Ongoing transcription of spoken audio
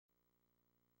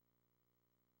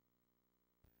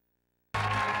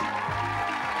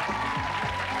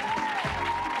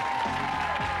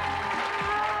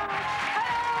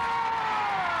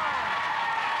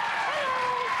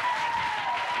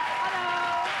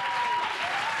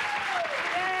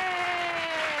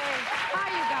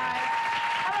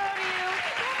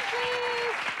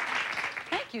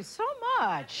Thank you so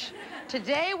much.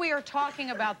 Today we are talking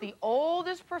about the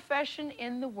oldest profession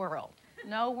in the world.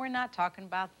 No, we're not talking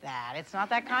about that. It's not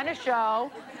that kind of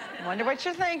show. Wonder what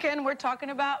you're thinking. We're talking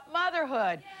about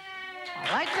motherhood.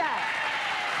 I like that.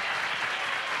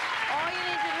 All you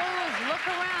need to do is look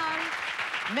around.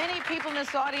 Many people in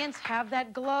this audience have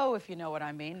that glow, if you know what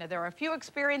I mean. Now, there are a few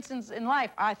experiences in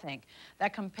life, I think,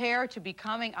 that compare to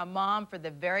becoming a mom for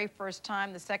the very first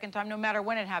time, the second time, no matter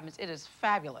when it happens. It is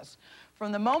fabulous.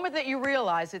 From the moment that you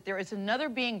realize that there is another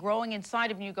being growing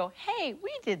inside of you, you go, hey,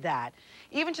 we did that.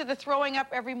 Even to the throwing up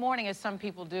every morning, as some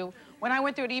people do. When I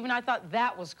went through it, even I thought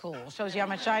that was cool. Shows you how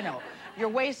much I know. Your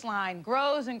waistline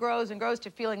grows and grows and grows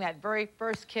to feeling that very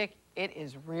first kick. It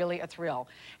is really a thrill.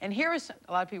 And here is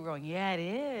a lot of people going, yeah, it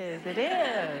is, it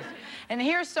is. And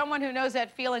here's someone who knows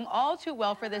that feeling all too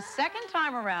well for the second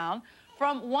time around,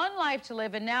 from One Life to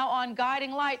Live and now on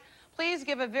Guiding Light. Please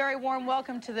give a very warm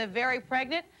welcome to the very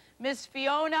pregnant Miss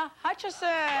Fiona Hutchison.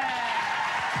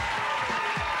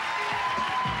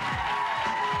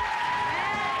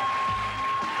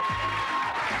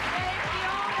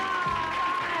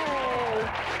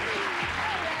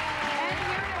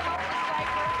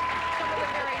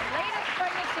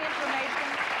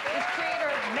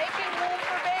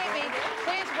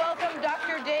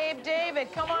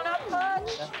 David, come on up,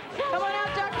 Hutch. Come on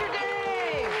out, Dr.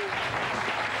 Dave.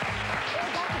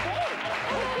 Dr. Dave.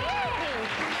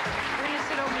 We're going to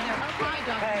sit over there. Hi,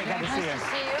 Dr. Hey, Dave. good to see you. Nice to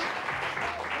see you.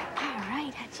 All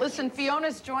right, Hutchison. Listen,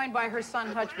 Fiona's joined by her son,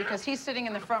 Hutch, because he's sitting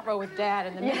in the front row with Dad,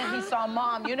 and the minute he saw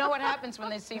Mom, you know what happens when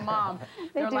they see Mom.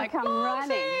 They're like, come Mom's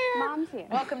running. here. Mom's here.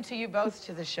 Welcome to you both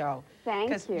to the show. Thank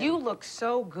you. Because you look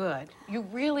so good. You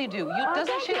really do.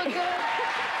 Doesn't she look good?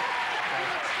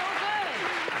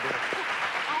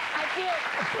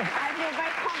 I feel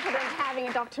very confident having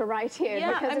a doctor right here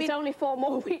because it's only 4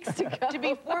 more weeks to go. To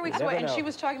be 4 weeks away, and she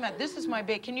was talking about, this is my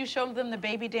baby. Can you show them the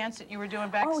baby dance that you were doing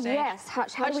backstage? Oh, yes.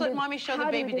 Hutch, Hutch, let Mommy show the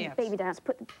baby dance. Baby dance.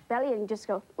 Put the belly and just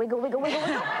go wiggle, wiggle, wiggle,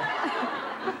 wiggle.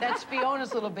 That's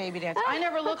Fiona's little baby dance. I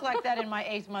never looked like that in my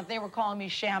 8th month. They were calling me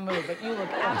Shamu, but you look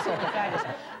absolutely fabulous.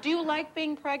 Do you like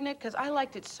being pregnant? Because I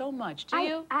liked it so much. Do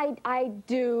you? I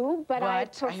do, but I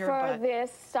prefer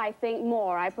this, I think,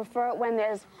 more. I prefer it when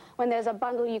there's a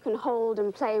bundle you can hold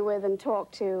and play with and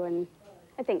talk to, and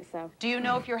I think so. Do you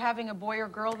know if you're having a boy or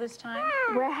girl this time?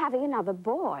 We're having another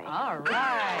boy. All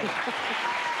right.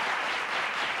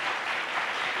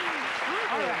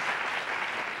 All right.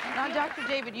 Now, Dr.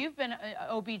 David, you've been an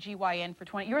OBGYN for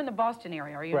 20... You're in the Boston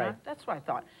area, are you not? That's what I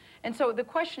thought. And so the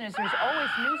question is, there's always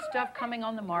new stuff coming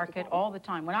on the market all the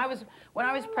time. When I was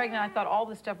pregnant, I thought all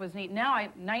this stuff was neat. Now,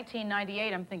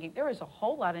 1998, I'm thinking, there is a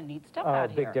whole lot of neat stuff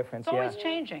out here. Big difference, It's always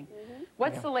changing.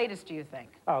 What's the latest, do you think?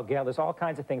 Oh, Gayle, there's all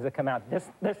kinds of things that come out.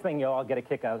 This thing you'll all get a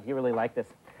kick out of. You really like this.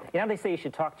 You know, they say you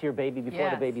should talk to your baby before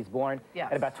the baby's born. Yes.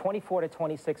 At about 24 to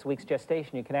 26 weeks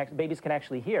gestation, babies can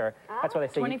actually hear. That's why they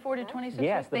say 24 to 26 weeks?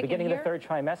 Yes, the beginning of the 3rd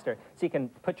trimester. So you can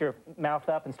put your mouth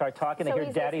up and start talking and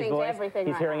hear Daddy's voice.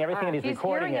 He's hearing everything and he's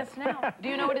recording it. He's hearing us now. Do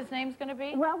you know what his name's going to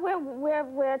be? Well,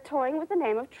 we're toying with the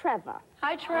name of Trevor.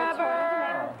 Hi, Trevor.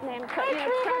 Trevor and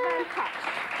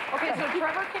Hutch. Okay, so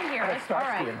Trevor can hear us. All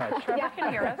right. Trevor can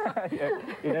hear us.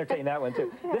 You're entertaining that one, too.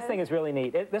 This thing is really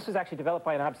neat. This was actually developed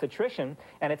by an obstetrician,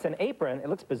 and it's an apron. It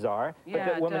looks bizarre,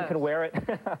 but the woman can wear it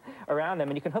around them,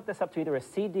 and you can hook this up to either a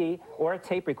CD or a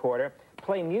tape recorder,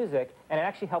 play music, and it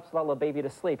actually helps lull a baby to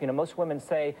sleep. You know, most women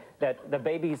say that the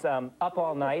baby's up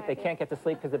all night, they can't get to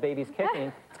sleep because the baby's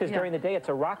kicking. It's because during the day it's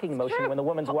a rocking motion when the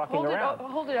woman's walking around.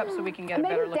 Hold it up so we can get a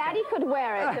better look. Maybe Daddy could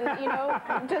wear it and, you know,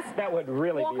 just that would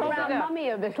really walk around Mommy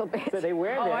a little bit. So they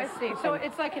wear this. Oh, I see. So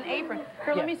it's like an apron.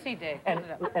 Here, let me see, Dave.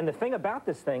 And the thing about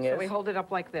this thing is... So we hold it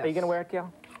up like this. Are you going to wear it,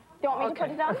 Gayle? Do you want me to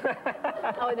put it on?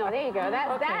 Oh, no, there you go.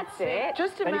 That's it.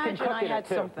 Just imagine I had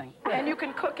something. And you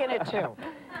can cook in it, too.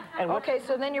 Okay,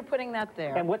 so then you're putting that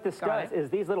there. And what this does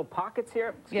is these little pockets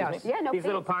here, these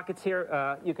little pockets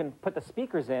here, you can put the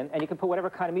speakers in, and you can put whatever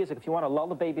kind of music. If you want to lull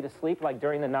the baby to sleep, like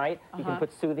during the night, you can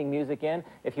put soothing music in.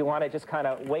 If you want to just kind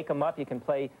of wake them up, you can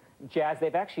play jazz.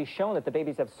 They've actually shown that the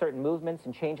babies have certain movements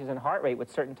and changes in heart rate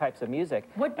with certain types of music.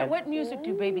 What music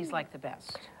do babies like the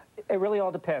best? It really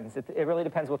all depends. It really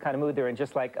depends what kind of mood they're in,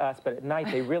 just like us. But at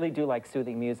night, they really do like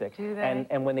soothing music. Do they?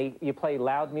 And when you play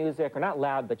loud music, or not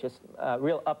loud, but just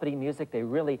real uppity music, they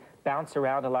really bounce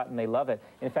around a lot and they love it.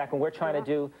 In fact, when we're trying to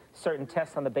do certain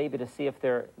tests on the baby to see if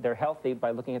they're healthy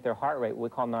by looking at their heart rate,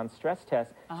 what we call non-stress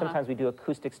tests, sometimes we do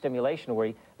acoustic stimulation where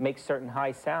we make certain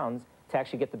high sounds to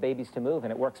actually get the babies to move,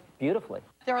 and it works beautifully.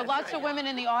 There are lots of women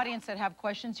in the audience that have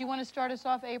questions. You want to start us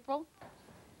off, April?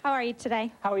 How are you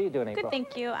today? How are you doing, April? Good,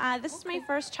 thank you. This is my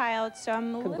first child, so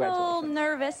I'm a little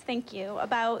nervous, thank you,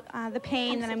 about the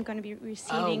pain that I'm going to be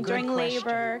receiving during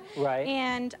labor. Right.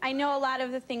 And I know a lot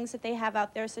of the things that they have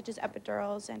out there, such as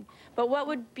epidurals, but what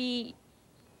would be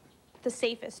the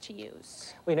safest to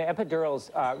use? Well, you know, epidurals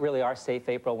really are safe,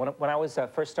 April. When I was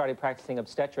first started practicing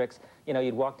obstetrics, you know,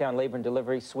 you'd walk down labor and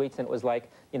delivery suites and it was like,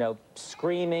 you know,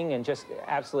 screaming and just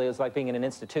absolutely, it was like being in an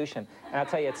institution. And I'll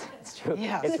tell you, it's true.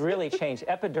 Yes. It's really changed.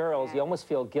 Epidurals, you almost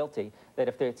feel guilty that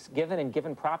if it's given and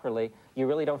given properly, you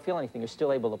really don't feel anything. You're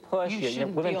still able to push.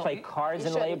 Women play cards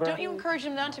in labor. Don't you encourage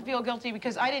them not to feel guilty?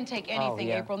 Because I didn't take anything,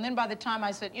 April. And then by the time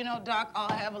I said, you know, Doc,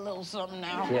 I'll have a little something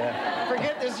now. Yeah.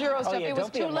 Forget the zero stuff. It was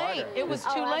too late. It was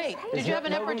too late. Did you have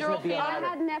an epidural, Fiona? I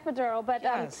had an epidural, but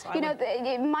you know,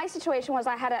 my situation was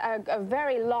I had a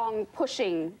very long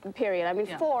pushing period. I mean,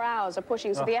 4 hours of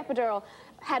pushing, so the epidural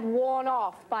had worn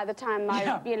off by the time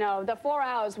you know, the 4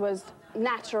 hours was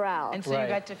natural. And so you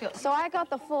got to feel... So I got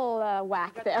the full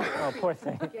whack there. Oh, poor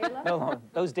thing. No longer.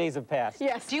 Those days have passed.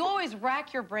 Yes. Do you always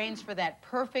rack your brains for that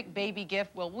perfect baby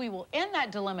gift? Well, we will end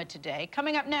that dilemma today.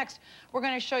 Coming up next, we're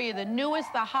going to show you the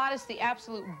newest, the hottest, the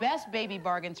absolute best baby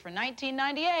bargains for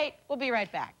 1998. We'll be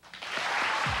right back.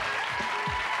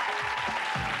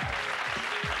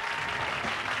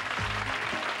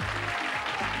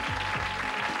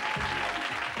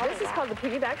 This is called the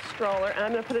piggyback stroller, and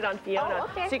I'm going to put it on Fiona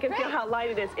so you can feel how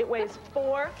light it is. It weighs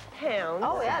 4 pounds.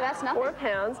 Oh, yeah, that's nothing. 4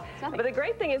 pounds. But the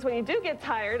great thing is when you do get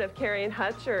tired of carrying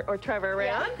Hutch or Trevor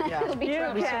around, you can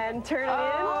turn it into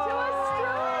a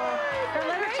stroller.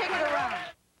 Let her take it around.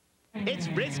 It's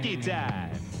risky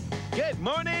time. Good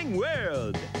morning,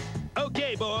 world.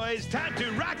 Okay, boys, time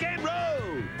to rock and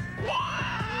roll.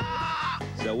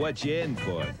 So what you in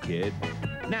for, kid?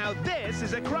 Now this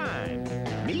is a crime.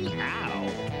 Meow.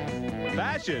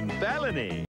 Fashion felony.